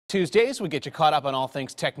Tuesdays, we get you caught up on all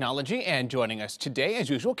things technology, and joining us today, as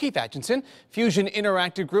usual, Keith Atkinson, Fusion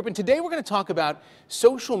Interactive Group. And today we're going to talk about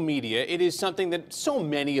social media. It is something that so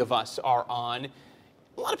many of us are on.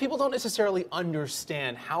 A lot of people don't necessarily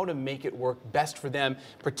understand how to make it work best for them,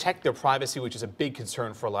 protect their privacy, which is a big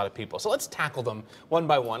concern for a lot of people. So let's tackle them one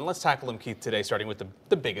by one. Let's tackle them, Keith, today, starting with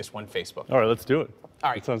the biggest one, Facebook. All right, let's do it. All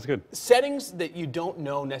right. That sounds good. Settings that you don't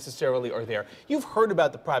know necessarily are there. You've heard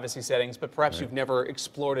about the privacy settings, but perhaps you've never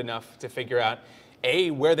explored enough to figure out, A,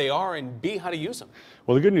 where they are, and B, how to use them.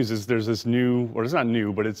 Well, the good news is there's this new, or it's not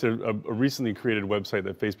new, but it's a recently created website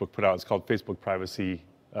that Facebook put out. It's called Facebook Privacy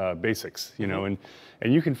Basics, you know, and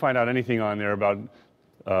you can find out anything on there about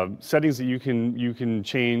settings that you can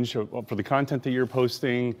change for the content that you're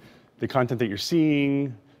posting, the content that you're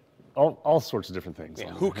seeing, all sorts of different things.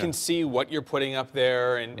 Yeah, who can see what you're putting up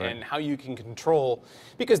there, and how you can control,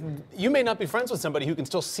 because you may not be friends with somebody who can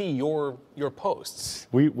still see your posts.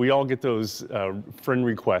 We all get those friend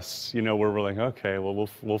requests, you know, where we're like, okay, well,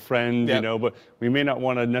 we'll friend, you know, but we may not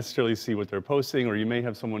want to necessarily see what they're posting, or you may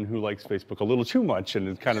have someone who likes Facebook a little too much and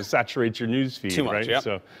it kind of saturates your news feed, too much, right? Yep.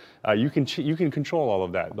 So you can control all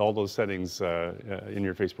of that, all those settings in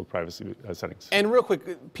your Facebook privacy settings. And real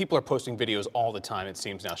quick, people are posting videos all the time, it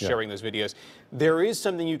seems now, sharing those videos. There is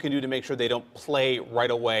something you can do to make sure they don't play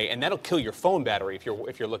right away, and that'll kill your phone battery if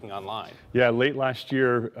you're looking online. Yeah, late last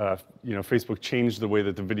year, you know, Facebook changed the way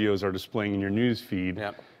that the videos are displaying in your news feed.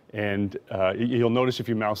 Yep. And you'll notice if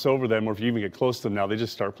you mouse over them, or if you even get close to them now, they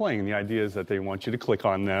just start playing. And the idea is that they want you to click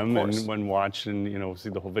on them and watch and, you know, see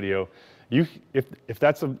the whole video. If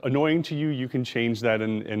that's annoying to you, you can change that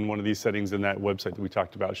in one of these settings, and that website that we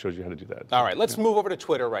talked about shows you how to do that. All right, let's move over to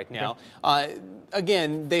Twitter right now. Okay.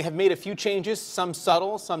 Again, they have made a few changes, some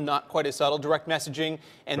subtle, some not quite as subtle, direct messaging,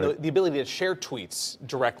 and the ability to share tweets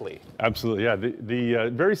directly. Absolutely, yeah. The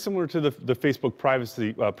very similar to the Facebook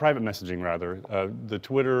privacy, private messaging rather, the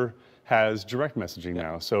Twitter has direct messaging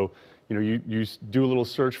now. So, you know, you do a little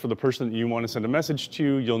search for the person that you want to send a message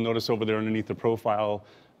to. You'll notice over there underneath the profile,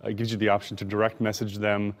 it gives you the option to direct message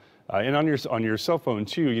them. And on your cell phone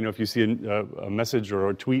too, you know, if you see a message or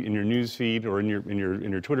a tweet in your news feed or in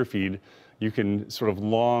your Twitter feed, you can sort of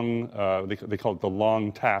they call it the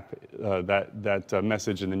long tap that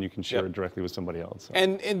message, and then you can share it directly with somebody else. So.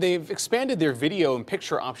 And they've expanded their video and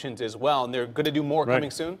picture options as well, and they're going to do more coming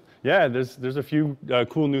soon? Yeah, there's a few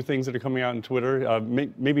cool new things that are coming out in Twitter.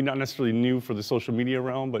 Maybe not necessarily new for the social media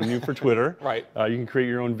realm, but new for Twitter. Right. You can create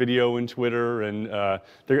your own video in Twitter, and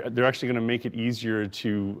they're actually going to make it easier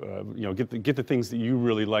to you know, get the things that you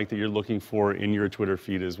really like that you're looking for in your Twitter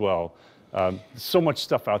feed as well. So much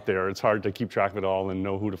stuff out there, it's hard to keep track of it all and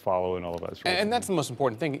know who to follow and all of that. And that's the most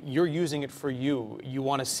important thing. You're using it for you. You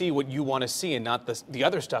want to see what you want to see, and not the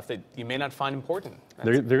other stuff that you may not find important.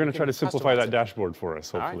 They're going to try to simplify that dashboard for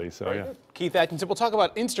us, hopefully. Right. So yeah. Good. Keith Atkinson. We'll talk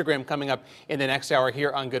about Instagram coming up in the next hour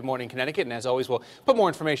here on Good Morning Connecticut, and as always, we'll put more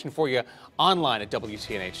information for you online at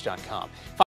WTNH.com.